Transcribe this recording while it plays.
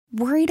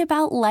Worried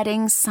about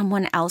letting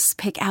someone else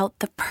pick out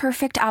the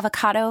perfect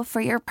avocado for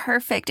your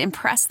perfect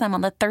impress them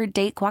on the third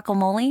date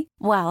guacamole?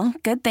 Well,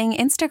 good thing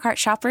Instacart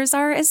shoppers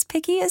are as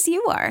picky as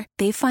you are.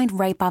 They find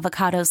ripe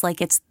avocados like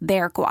it's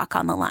their guac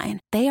on the line.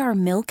 They are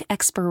milk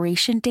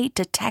expiration date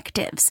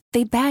detectives.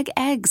 They bag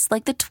eggs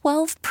like the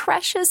 12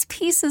 precious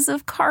pieces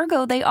of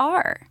cargo they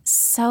are.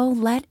 So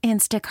let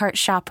Instacart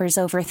shoppers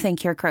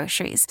overthink your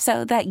groceries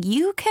so that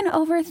you can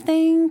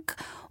overthink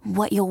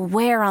what you'll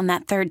wear on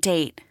that third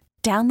date.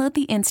 Download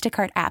the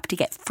Instacart app to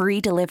get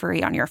free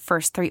delivery on your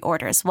first 3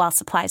 orders while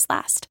supplies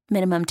last.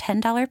 Minimum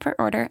 $10 per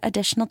order.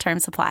 Additional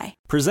terms apply.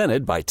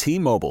 Presented by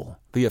T-Mobile,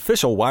 the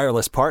official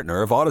wireless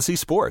partner of Odyssey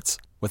Sports.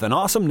 With an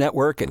awesome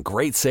network and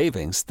great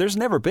savings, there's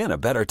never been a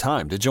better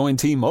time to join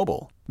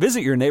T-Mobile. Visit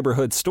your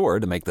neighborhood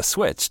store to make the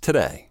switch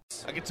today.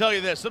 I can tell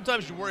you this.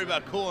 Sometimes you worry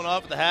about cooling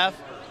off at the half.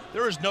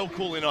 There is no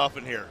cooling off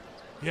in here.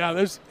 Yeah,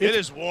 it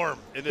is warm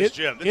in this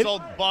gym. It's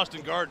all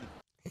Boston Garden.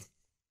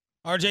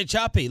 RJ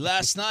Choppy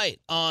last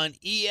night on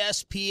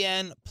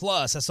ESPN+.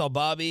 I saw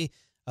Bobby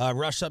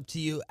rush up to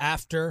you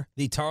after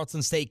the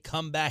Tarleton State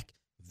comeback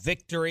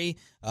victory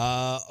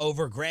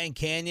over Grand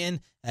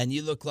Canyon, and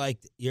you look like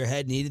your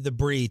head needed to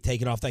breathe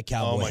taking off that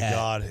cowboy hat. Oh,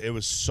 my God. It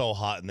was so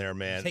hot in there,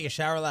 man. Did you take a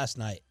shower last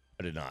night?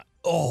 I did not.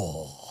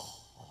 Oh.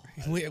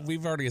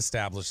 We've already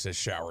established his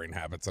showering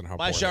habits and how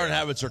my showering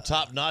habits are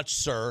top-notch,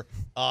 sir.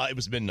 It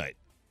was midnight.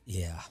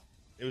 Yeah.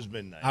 It was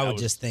midnight. I would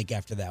just think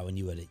after that when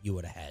you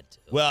would have had to.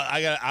 Well,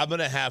 I'm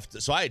gonna have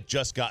to. So I had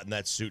just gotten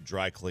that suit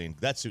dry cleaned.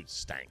 That suit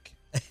stank.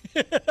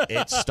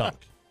 It stunk.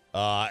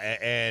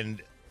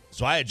 And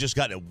so I had just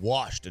gotten it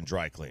washed and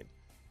dry cleaned.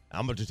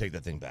 I'm going to take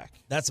that thing back.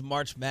 That's a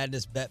March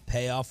Madness bet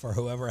payoff for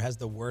whoever has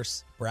the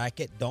worst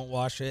bracket. Don't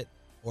wash it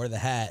or the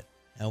hat,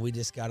 and we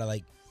just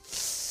gotta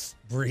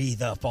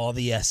breathe up all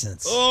the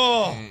essence.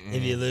 Oh,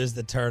 if you lose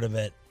the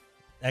tournament,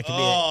 that could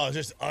be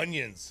just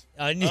onions.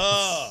 Onions.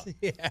 Oh.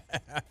 Yeah.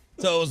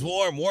 So it was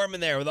warm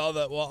in there with all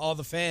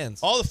the fans.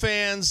 All the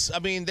fans. I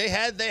mean, they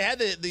had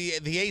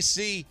the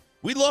AC.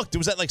 We looked. It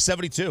was at like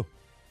 72,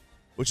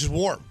 which is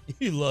warm.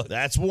 You looked.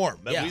 That's warm.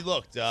 Yeah. We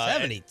looked.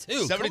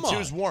 72. 72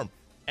 is warm.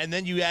 And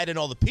then you add in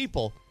all the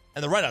people,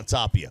 and they're right on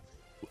top of you.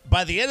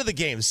 By the end of the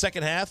game, the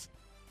second half,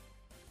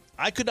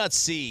 I could not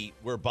see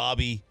where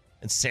Bobby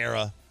and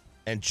Sarah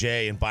and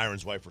Jay and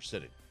Byron's wife were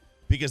sitting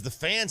because the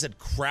fans had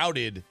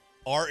crowded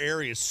our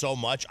area so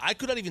much. I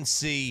could not even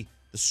see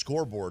the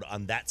scoreboard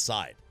on that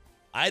side.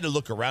 I had to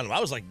look around them. I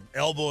was like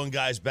elbowing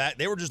guys back.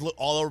 They were just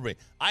all over me.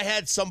 I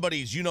had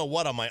somebody's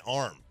you-know-what on my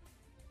arm,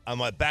 on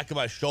my back of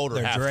my shoulder.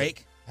 They're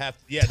Drake? They're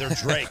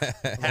Drake.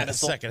 Half the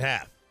second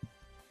half.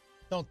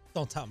 Don't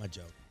top my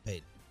joke,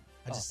 Peyton.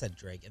 I just said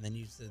Drake, and then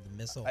you said the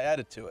missile. I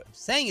added to it. I'm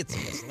saying it's a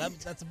missile.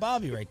 That's a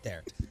Bobby right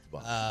there.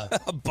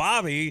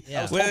 Bobby? Yeah.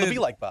 I was told to be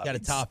like Bobby. Got to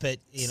top it.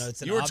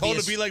 It's an You were told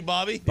obvious- to be like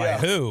Bobby? By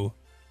who?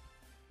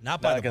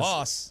 Not by the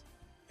boss.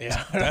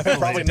 Yeah,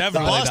 Definitely The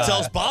boss not.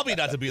 tells Bobby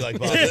not to be like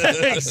Bobby.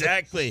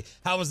 Exactly.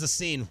 How was the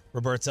scene,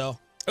 Roberto?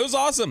 It was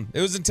awesome.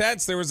 It was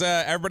intense. There was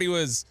everybody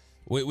was.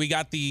 We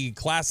got the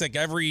classic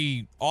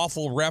every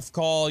awful ref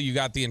call. You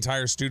got the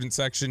entire student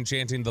section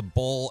chanting the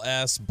bull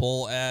S,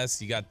 bull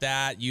S. You got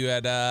that. You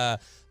had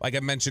like I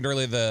mentioned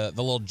earlier the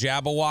little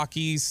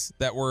Jabberwockies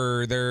that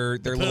were their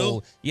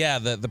little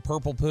the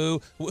purple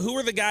poo. Who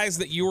were the guys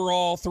that you were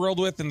all thrilled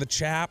with in the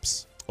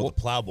chaps? The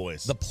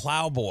Plowboys. The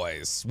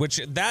Plowboys, which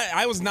I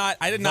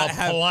did not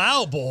have.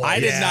 Plowboys.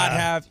 I did not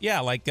have. Yeah,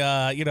 like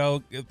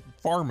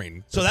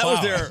farming. So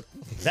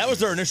that was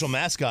their initial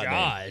mascot name.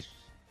 Gosh.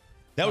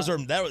 They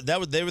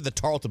were the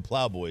Tarleton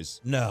Plowboys.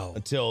 No.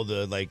 Until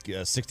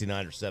the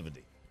 69 or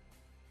 70.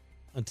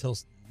 Until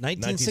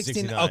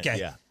 1969. Okay.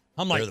 Yeah.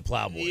 I'm like, they're the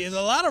Plowboys. There's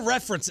a lot of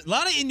reference, a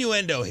lot of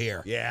innuendo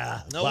here.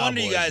 Yeah. No wonder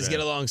you guys man. get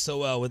along so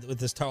well with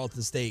this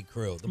Tarleton State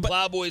crew. The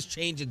Plowboys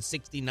changed in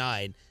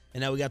 69,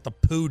 and now we got the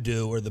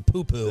poo-doo or the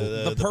poo-poo.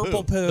 The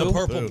purple poo. The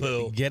purple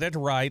poo. Get it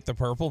right, the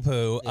purple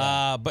poo.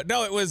 Yeah. But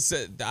no, it was,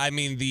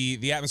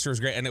 the atmosphere was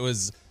great, and it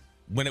was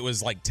when it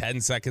was like 10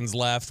 seconds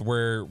left,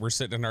 we're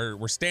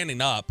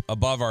standing up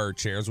above our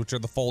chairs, which are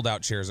the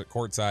fold-out chairs at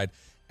courtside,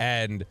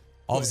 and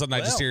all of a sudden I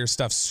just hear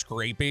stuff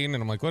scraping,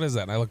 and I'm like, what is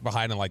that? And I look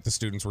behind, and like the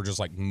students were just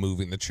like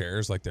moving the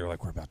chairs, like they were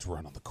like, we're about to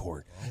run on the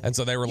court. And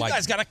so they were You like,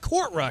 guys got a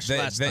court rush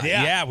last night.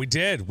 Yeah, we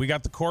did. We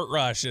got the court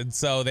rush, and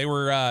so they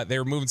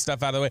were moving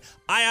stuff out of the way.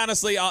 I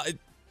honestly,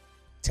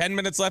 10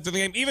 minutes left in the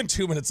game, even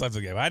 2 minutes left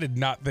in the game, I did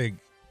not think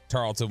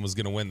Tarleton was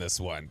going to win this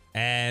one,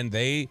 and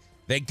they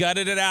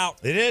gutted it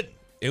out. They did.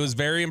 It was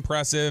very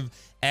impressive,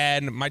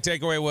 and my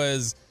takeaway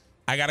was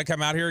I got to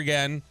come out here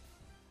again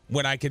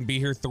when I can be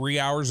here 3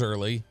 hours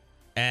early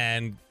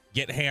and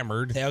get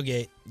hammered.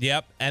 Tailgate.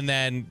 Yep, and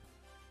then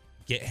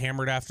get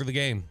hammered after the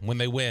game when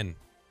they win,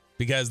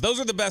 because those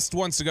are the best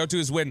ones to go to,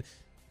 is when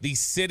the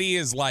city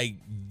is like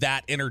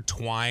that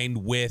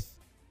intertwined with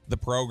the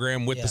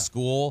program, with the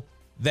school.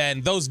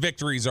 Then those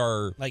victories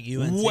are like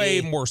UNC.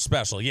 Way more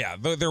special. Yeah,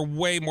 they're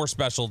way more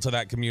special to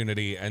that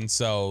community, and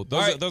so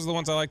those are the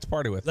ones I like to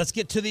party with. Let's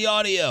get to the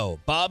audio.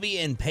 Bobby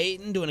and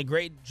Peyton doing a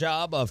great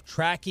job of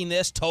tracking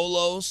this.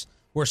 Tolos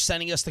were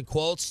sending us the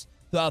quotes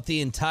throughout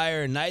the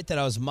entire night that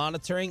I was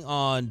monitoring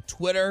on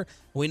Twitter.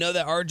 We know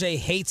that RJ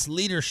hates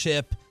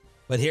leadership,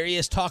 but here he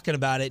is talking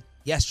about it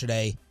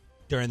yesterday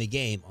during the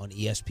game on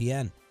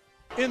ESPN.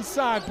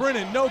 Inside,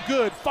 Brennan, no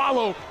good.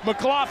 Follow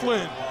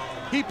McLaughlin.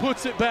 He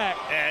puts it back.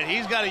 And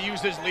he's got to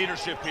use his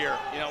leadership here.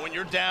 When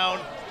you're down,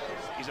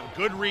 he's a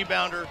good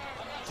rebounder.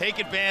 Take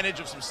advantage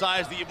of some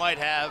size that you might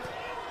have.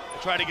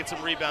 And try to get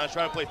some rebounds.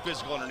 Try to play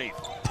physical underneath.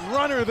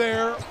 Runner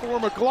there for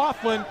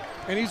McLaughlin,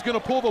 and he's going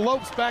to pull the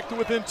Lopes back to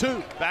within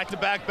 2.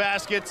 Back-to-back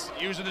baskets,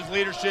 using his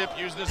leadership,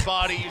 using his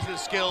body, using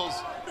his skills.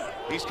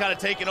 He's kind of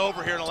taken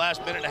over here in the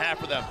last minute and a half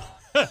for them.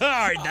 All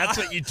right, that's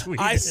what you tweeted.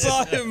 I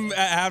saw him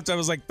at halftime. I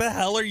was like, the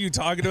hell are you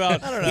talking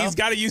about? I don't know. He's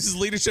got to use his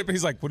leadership. And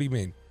he's like, what do you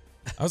mean?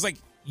 I was like,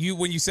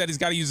 when you said he's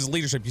got to use his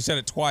leadership, you said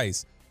it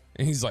twice.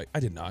 And he's like, I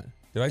did not.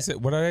 Did I say?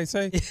 What did I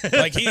say?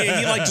 Like he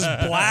like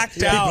just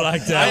blacked out.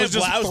 Blacked out. I was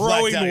just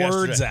throwing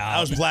words out. I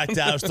was blacked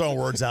out. I was throwing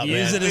words out.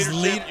 Using his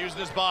using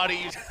his body.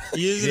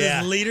 Using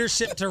his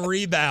leadership to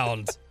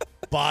rebound.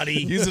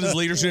 Body. Using his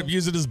leadership,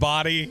 using his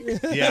body.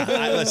 Yeah,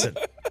 listen.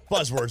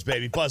 Buzzwords,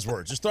 baby.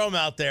 Buzzwords. Just throw them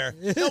out there.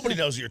 Nobody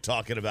knows what you're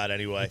talking about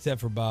anyway. Except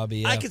for Bobby.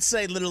 Yeah. I could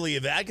say literally,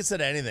 I could say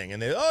anything.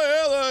 And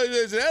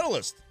he's an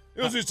analyst.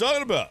 He knows what he's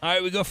talking about. All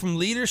right, we go from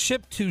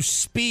leadership to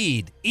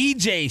speed.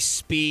 EJ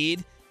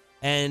Speed,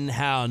 and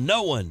how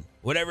no one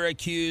would ever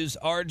accuse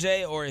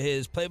RJ or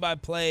his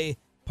play-by-play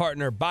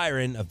partner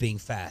Byron of being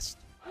fast.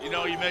 You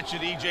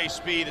mentioned EJ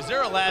Speed. Is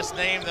there a last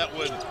name that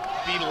would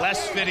be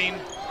less fitting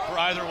for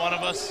either one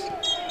of us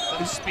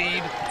than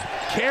Speed?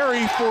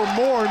 Carry for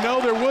more.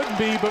 No, there wouldn't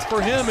be, but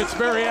for him, it's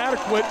very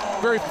adequate.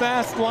 Very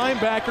fast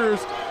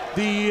linebackers.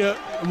 The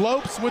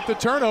Lopes with the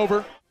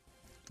turnover.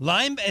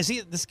 Is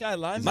he this guy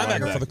linebacker?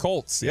 Linebacker for the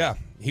Colts, yeah.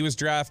 He was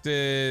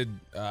drafted,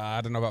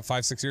 I don't know, about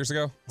 5-6 years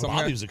ago.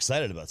 Bobby was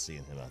excited about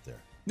seeing him out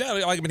there.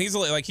 Yeah,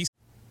 he's.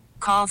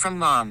 Call from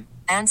mom.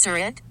 Answer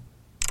it.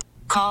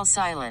 Call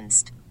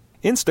silenced.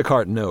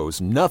 Instacart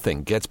knows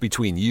nothing gets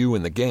between you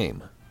and the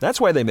game.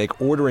 That's why they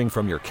make ordering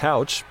from your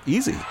couch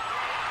easy.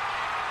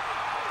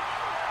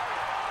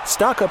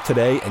 Stock up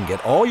today and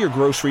get all your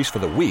groceries for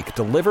the week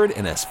delivered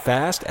in as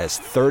fast as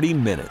 30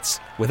 minutes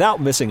without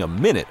missing a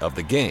minute of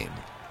the game.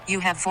 You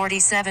have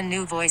 47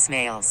 new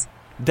voicemails.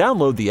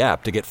 Download the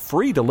app to get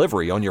free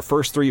delivery on your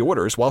first 3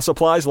 orders while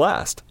supplies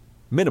last.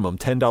 Minimum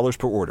 $10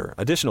 per order.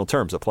 Additional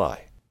terms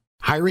apply.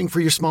 Hiring for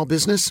your small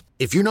business?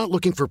 If you're not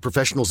looking for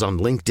professionals on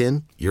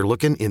LinkedIn, you're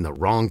looking in the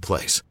wrong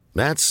place.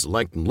 That's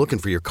like looking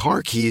for your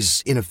car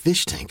keys in a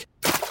fish tank.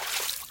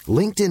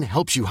 LinkedIn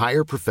helps you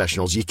hire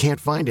professionals you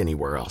can't find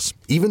anywhere else,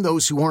 even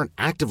those who aren't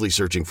actively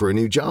searching for a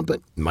new job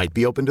but might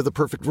be open to the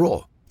perfect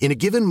role. In a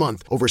given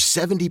month, over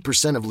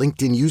 70% of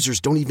LinkedIn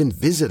users don't even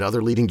visit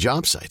other leading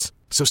job sites.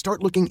 So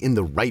start looking in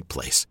the right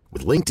place.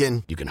 With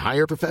LinkedIn, you can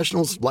hire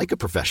professionals like a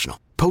professional.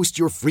 Post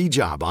your free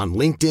job on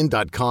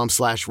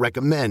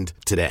linkedin.com/recommend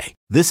today.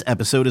 This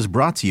episode is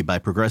brought to you by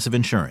Progressive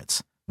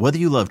Insurance. Whether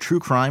you love true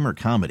crime or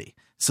comedy,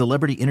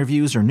 celebrity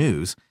interviews or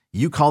news,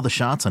 you call the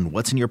shots on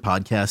what's in your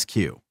podcast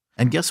queue.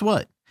 And guess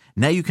what?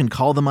 Now you can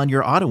call them on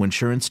your auto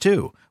insurance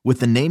too with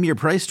the Name Your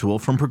Price tool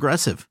from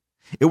Progressive.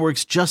 It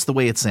works just the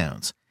way it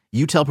sounds.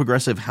 You tell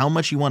Progressive how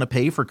much you want to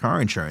pay for car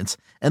insurance,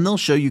 and they'll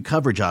show you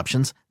coverage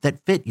options that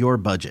fit your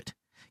budget.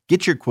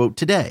 Get your quote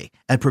today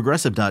at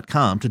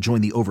Progressive.com to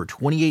join the over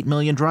 28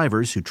 million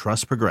drivers who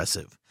trust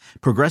Progressive.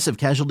 Progressive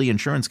Casualty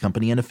Insurance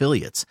Company and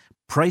Affiliates.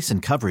 Price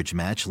and coverage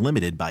match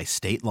limited by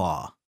state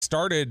law.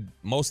 Started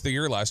most of the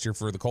year last year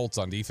for the Colts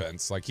on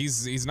defense. Like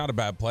he's not a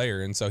bad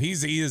player, and so he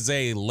is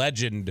a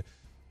legend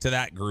to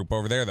that group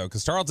over there, though,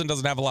 because Tarleton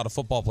doesn't have a lot of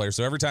football players.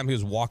 So every time he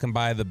was walking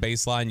by the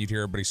baseline, you'd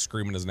hear everybody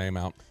screaming his name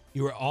out.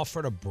 You were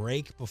offered a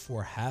break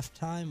before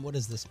halftime? What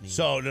does this mean?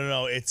 So,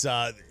 no. It's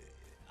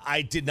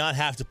I did not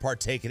have to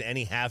partake in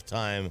any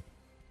halftime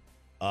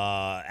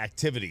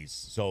activities.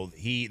 So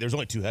there's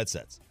only 2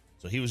 headsets.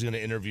 So he was going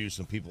to interview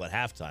some people at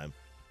halftime.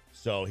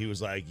 So he was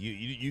like,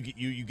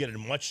 you get a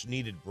much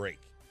needed break.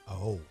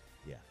 Oh.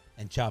 Yeah.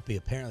 And Choppy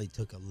apparently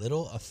took a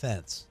little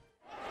offense.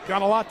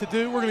 Got a lot to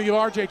do. We're going to give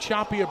RJ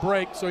Choppy a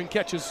break so he can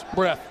catch his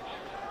breath.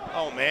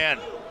 Oh, man.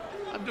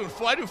 I do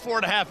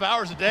 4.5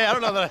 hours a day. I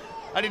don't know that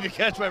I need to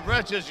catch my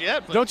breath just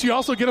yet. But Don't you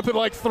also get up at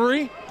like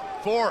 3?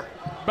 4.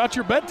 About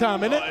your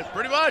bedtime, isn't it?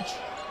 Pretty much.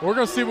 We're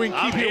going to see if we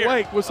can keep you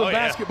awake with some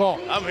basketball.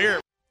 I'm here.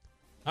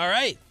 All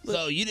right.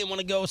 So you didn't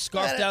want to go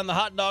scarf down the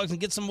hot dogs and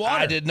get some water.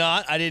 I did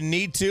not. I didn't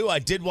need to. I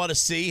did want to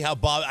see how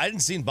Bobby. I hadn't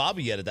seen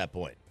Bobby yet at that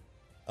point.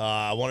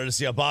 I wanted to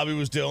see how Bobby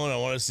was doing. I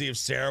wanted to see if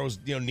Sarah was,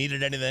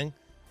 needed anything.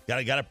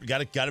 Got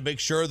to make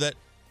sure that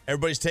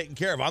everybody's taken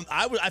care of.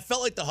 I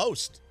felt like the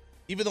host,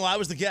 even though I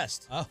was the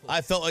guest. Oh.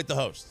 I felt like the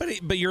host.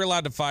 But you're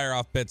allowed to fire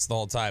off bits the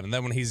whole time, and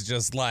then when he's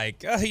just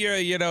like, are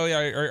you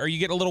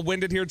getting a little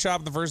winded here,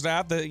 Chop? The first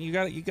half, you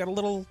got a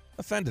little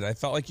offended. I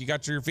felt like you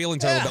got your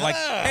feelings a little bit like,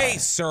 hey,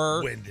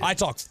 sir, winded. I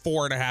talk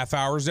 4.5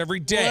 hours every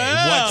day.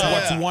 Wow.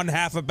 What's one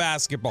half of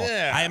basketball?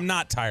 Yeah. I am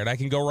not tired. I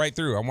can go right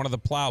through. I'm one of the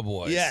plow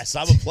boys. Yes,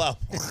 I'm a plow.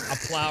 I'll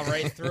plow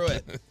right through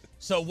it.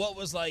 So what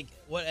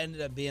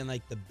ended up being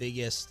like the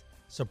biggest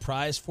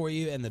surprise for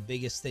you and the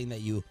biggest thing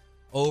that you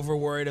over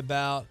worried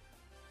about,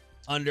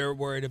 under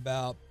worried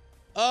about?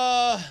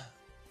 I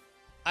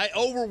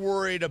over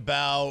worried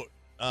about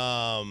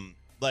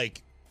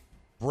like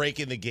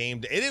breaking the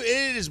game. It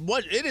is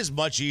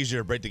much easier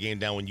to break the game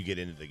down when you get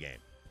into the game.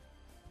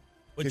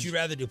 Would you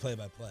rather do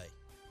play-by-play?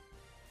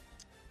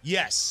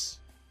 Yes.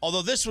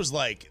 Although this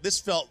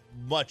felt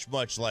much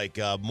like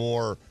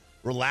more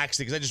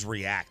relaxing because I just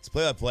react.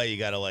 Play-by-play, you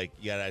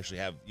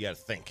gotta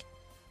think.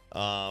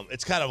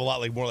 It's kind of a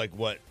lot more like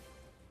what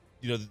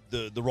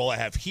the role I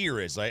have here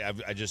is.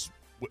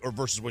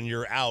 Versus when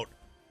you're out,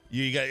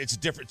 it's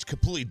different. It's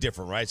completely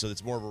different, right? So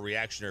it's more of a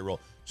reactionary role.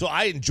 So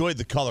I enjoyed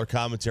the color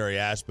commentary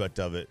aspect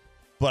of it,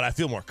 but I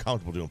feel more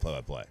comfortable doing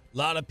play-by-play. A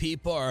lot of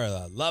people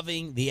are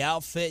loving the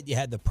outfit. You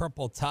had the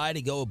purple tie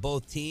to go with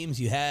both teams.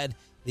 You had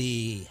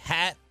the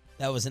hat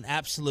that was an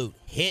absolute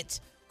hit.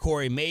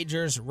 Corey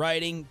Majors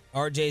writing.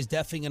 RJ's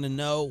definitely going to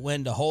know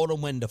when to hold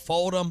them, when to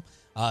fold them.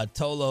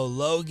 Tolo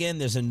Logan,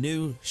 there's a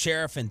new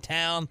sheriff in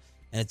town,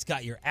 and it's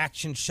got your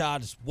action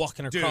shot. It's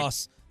walking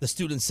across the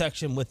student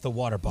section with the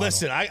water bottle.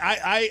 Listen,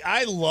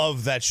 I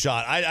love that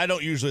shot. I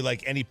don't usually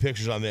like any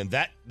pictures on them.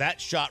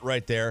 That shot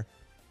right there,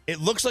 it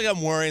looks like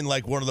I'm wearing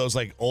like one of those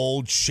like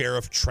old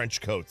sheriff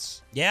trench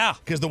coats. Yeah.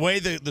 Because the way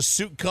the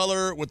suit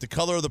color with the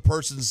color of the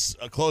person's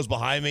clothes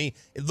behind me,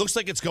 it looks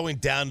like it's going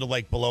down to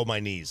like below my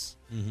knees.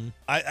 Mm-hmm.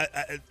 I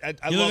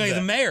you love look like that.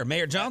 the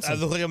Mayor Johnson. I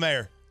look like a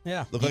mayor.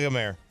 Yeah. Look like a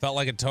mayor. Felt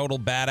like a total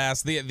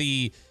badass.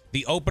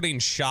 The opening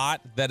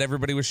shot that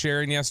everybody was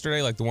sharing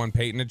yesterday, like the one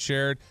Peyton had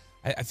shared,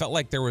 I felt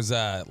like there was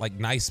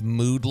nice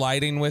mood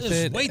lighting with it.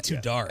 It was way too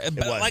dark.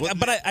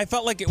 But I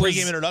felt like it was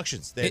pre-game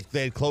introductions.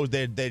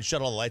 They'd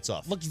shut all the lights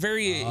off.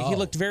 He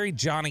looked very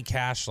Johnny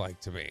Cash like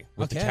to me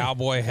with the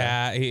cowboy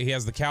hat. He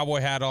has the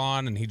cowboy hat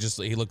on, and he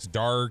looks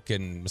dark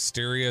and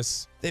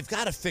mysterious. They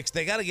got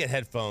to get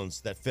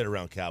headphones that fit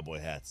around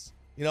cowboy hats.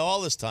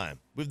 All this time.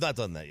 We've not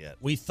done that yet.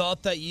 We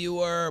thought that you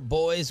were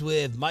boys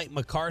with Mike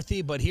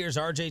McCarthy, but here's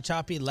RJ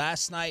Choppy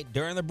last night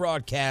during the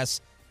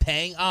broadcast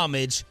paying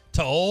homage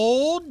to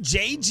old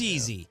Jay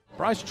Jeezy.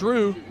 Bryce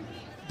Drew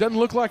doesn't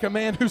look like a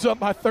man who's up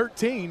by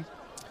 13.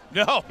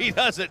 No, he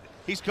doesn't.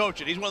 He's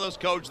coaching. He's one of those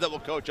coaches that will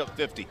coach up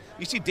 50.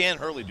 You see Dan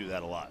Hurley do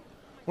that a lot.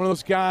 One of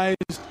those guys,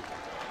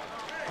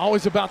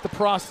 always about the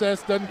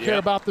process, doesn't care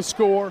about the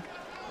score.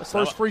 The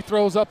first free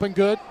throw's up and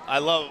good. I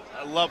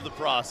love the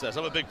process.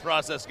 I'm a big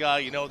process guy.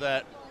 You know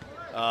that.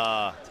 So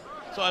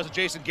I was a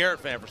Jason Garrett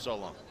fan for so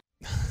long.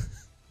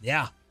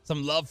 Yeah,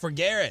 some love for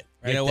Garrett.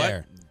 You know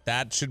what?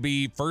 That should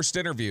be first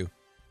interview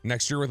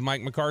next year with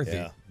Mike McCarthy.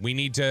 Yeah. We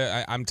need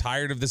to. I'm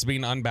tired of this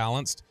being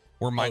unbalanced.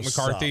 Where Mike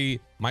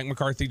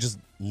McCarthy just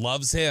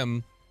loves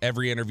him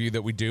every interview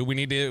that we do. We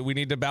need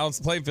to balance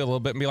the playing field a little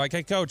bit and be like,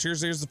 hey, coach,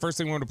 here's the first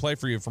thing we want to play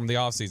for you from the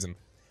offseason.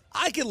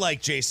 I can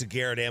like Jason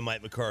Garrett and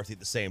Mike McCarthy at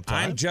the same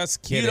time. I'm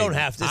just kidding. You don't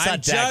have to. It's I'm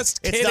not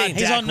just Dak. kidding. It's not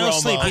He's Dak on no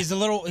Romo. sleep. He's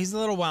a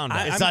little wound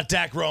up. It's not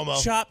Dak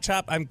Romo.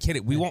 Chop. I'm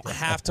kidding. We won't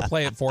have to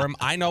play it for him.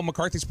 I know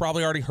McCarthy's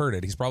probably already heard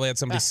it. He's probably had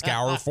somebody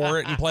scour for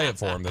it and play it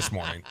for him this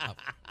morning. Of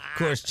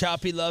course,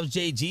 Choppy loves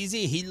Jay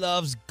Jeezy. He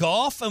loves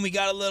golf, and we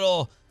got a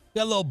little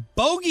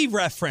bogey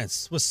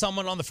reference with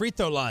someone on the free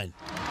throw line.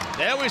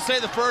 They always say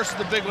the first is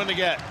the big one to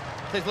get.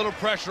 Takes a little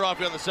pressure off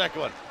you on the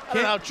second one. I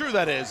don't know how true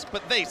that is,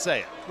 but they say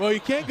it. Well, you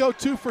can't go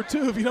 2 for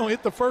 2 if you don't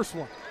hit the first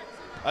one.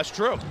 That's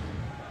true.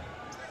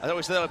 I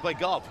always say that when I play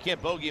golf. You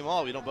can't bogey them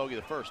all if you don't bogey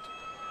the first.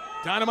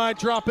 Dynamite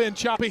drop in,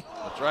 Choppy.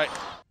 That's right.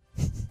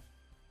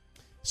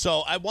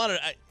 So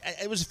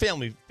it was a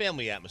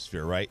family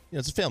atmosphere, right?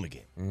 It's a family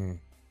game.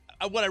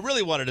 What I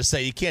really wanted to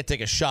say, you can't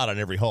take a shot on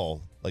every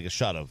hole, like a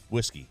shot of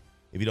whiskey,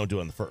 if you don't do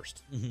it on the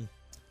first. Mm-hmm.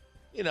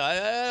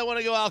 I want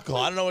to go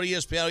alcohol. I don't know what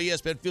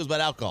ESPN feels about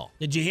alcohol.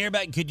 Did you hear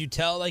about? Could you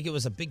tell like it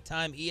was a big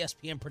time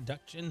ESPN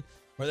production?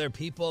 Were there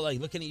people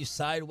like looking at you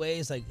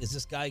sideways? Like, is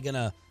this guy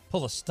gonna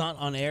pull a stunt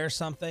on air or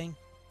something?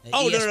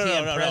 No.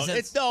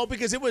 No,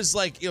 because it was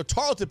like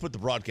Tarleton put the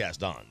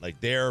broadcast on.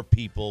 Like their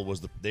people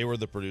they were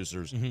the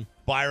producers. Mm-hmm.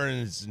 Byron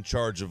is in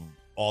charge of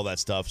all that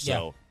stuff.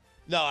 So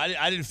no,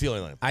 I didn't feel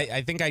anything.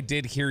 I think I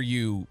did hear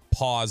you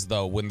pause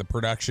though when the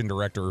production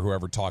director or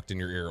whoever talked in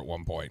your ear at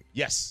one point.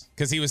 Yes,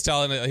 because he was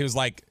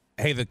like,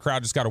 "Hey, the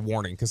crowd just got a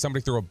warning because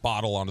somebody threw a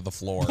bottle onto the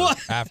floor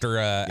after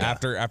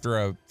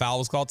a foul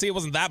was called." See, it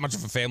wasn't that much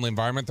of a family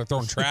environment. They're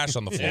throwing trash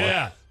on the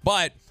floor,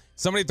 but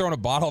somebody throwing a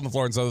bottle on the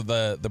floor, and so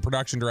the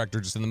production director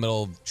just in the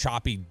middle of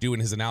Choppy doing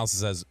his analysis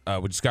says,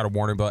 "We just got a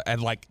warning,"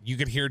 and like you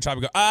could hear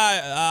Choppy go,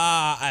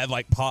 and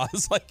like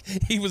pause, like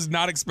he was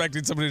not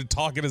expecting somebody to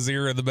talk in his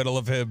ear in the middle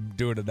of him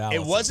doing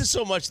analysis. It wasn't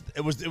so much.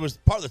 It was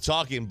part of the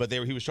talking, but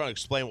he was trying to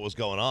explain what was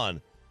going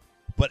on.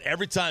 But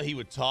every time he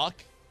would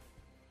talk,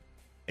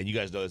 and you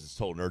guys know this is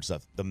total nerd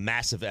stuff, the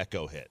massive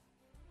echo hit.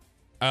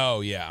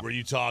 Oh yeah, where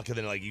you talk and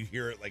then like you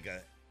hear it like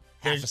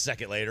half a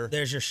second later.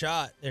 There's your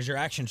shot. There's your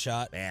action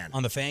shot. Man.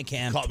 On the fan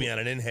cam. Caught me on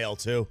an inhale,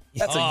 too.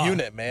 That's a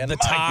unit, man. The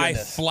tie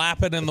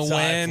flapping in the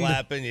wind.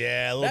 Flapping,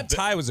 yeah. That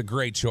tie was a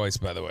great choice,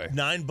 by the way.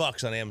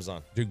 $9 on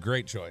Amazon. Dude,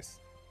 great choice.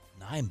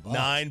 $9.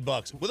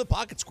 $9 with a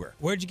pocket square.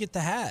 Where'd you get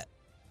the hat?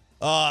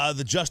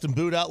 The Justin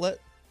Boot outlet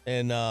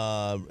and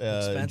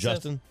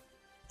Justin.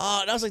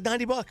 That was like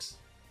 $90.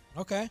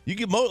 Okay. You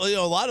get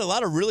a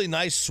lot of really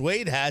nice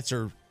suede hats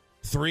are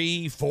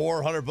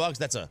 $300-$400.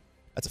 That's a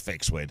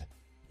fake suede.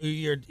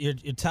 Your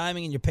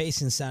timing and your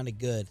pacing sounded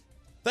good.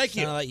 Thank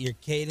you. Sounded like your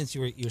cadence.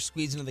 You're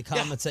squeezing in the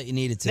comments that you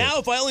needed to. Now,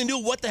 if I only knew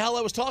what the hell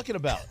I was talking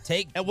about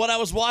and what I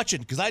was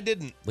watching, because I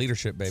didn't.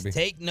 Leadership, baby.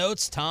 Take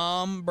notes,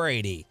 Tom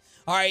Brady.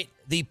 All right,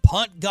 the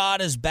punt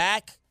god is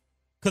back.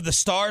 Could the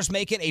Stars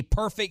make it a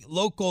perfect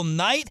local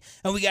night?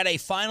 And we got a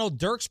final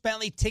Dirks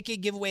Bentley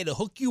ticket giveaway to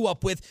hook you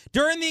up with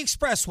during the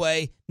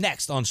Expressway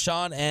next on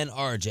Sean and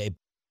RJ.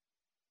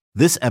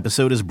 This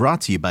episode is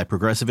brought to you by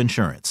Progressive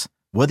Insurance.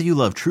 Whether you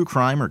love true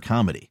crime or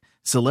comedy,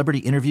 celebrity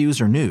interviews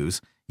or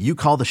news, you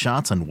call the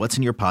shots on what's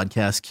in your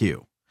podcast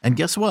queue. And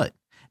guess what?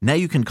 Now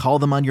you can call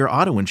them on your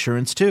auto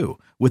insurance too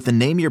with the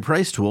Name Your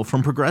Price tool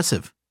from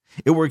Progressive.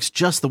 It works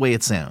just the way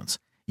it sounds.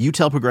 You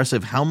tell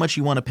Progressive how much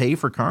you want to pay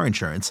for car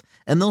insurance,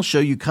 and they'll show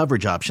you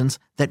coverage options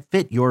that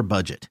fit your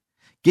budget.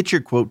 Get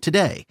your quote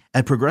today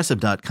at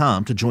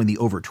Progressive.com to join the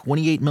over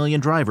 28 million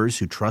drivers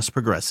who trust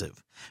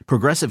Progressive.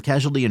 Progressive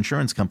Casualty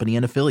Insurance Company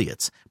and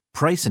Affiliates.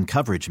 Price and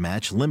coverage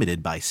match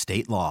limited by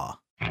state law.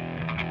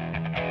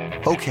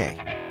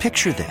 Okay,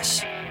 picture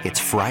this. It's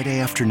Friday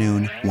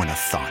afternoon when a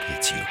thought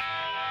hits you.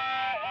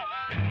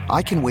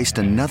 I can waste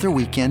another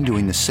weekend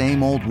doing the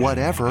same old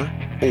whatever,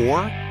 or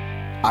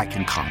I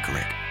can conquer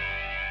it.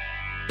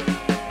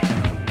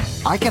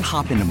 I can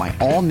hop into my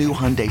all-new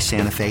Hyundai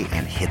Santa Fe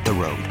and hit the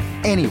road.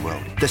 Any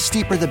road. The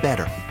steeper, the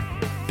better.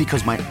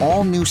 Because my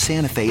all-new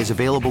Santa Fe is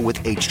available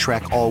with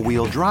H-Track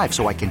all-wheel drive,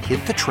 so I can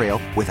hit the trail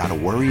without a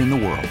worry in the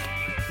world.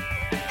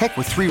 Heck,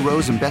 with 3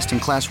 rows and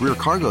best-in-class rear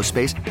cargo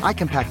space, I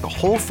can pack the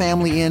whole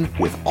family in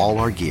with all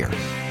our gear.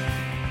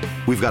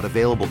 We've got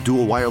available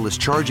dual wireless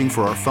charging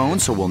for our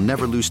phones, so we'll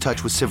never lose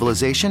touch with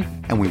civilization,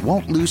 and we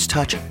won't lose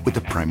touch with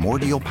the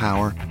primordial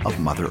power of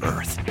Mother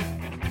Earth.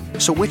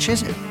 So which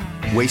is it?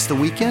 Waste the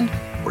weekend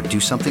or do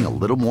something a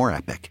little more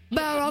epic?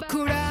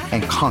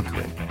 And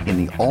conquer it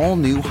in the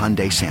all-new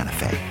Hyundai Santa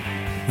Fe.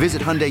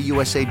 Visit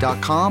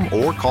HyundaiUSA.com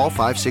or call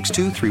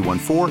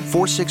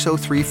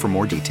 562-314-4603 for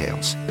more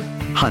details.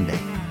 Hyundai,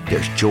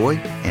 there's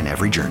joy in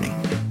every journey.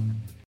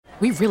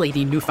 We really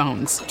need new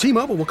phones.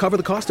 T-Mobile will cover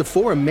the cost of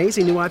 4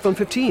 amazing new iPhone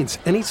 15s,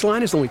 and each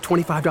line is only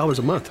 $25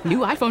 a month. New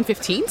iPhone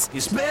 15s?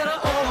 It's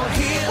better over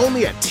here.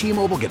 Only at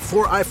T-Mobile, get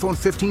 4 iPhone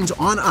 15s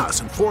on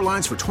us and 4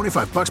 lines for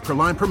 $25 per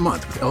line per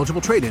month with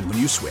eligible trade-in when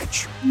you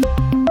switch.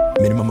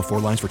 Minimum of 4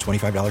 lines for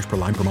 $25 per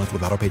line per month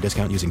with autopay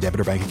discount using debit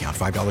or bank account.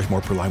 $5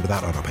 more per line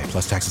without autopay,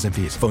 plus taxes and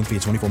fees. Phone fee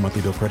at 24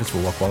 monthly bill credits for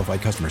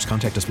well-qualified customers.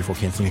 Contact us before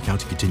canceling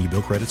account to continue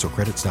bill credits or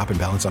credit stop and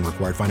balance on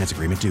required finance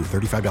agreement due.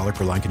 $35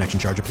 per line connection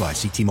charge applies.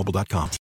 See T-Mobile.com.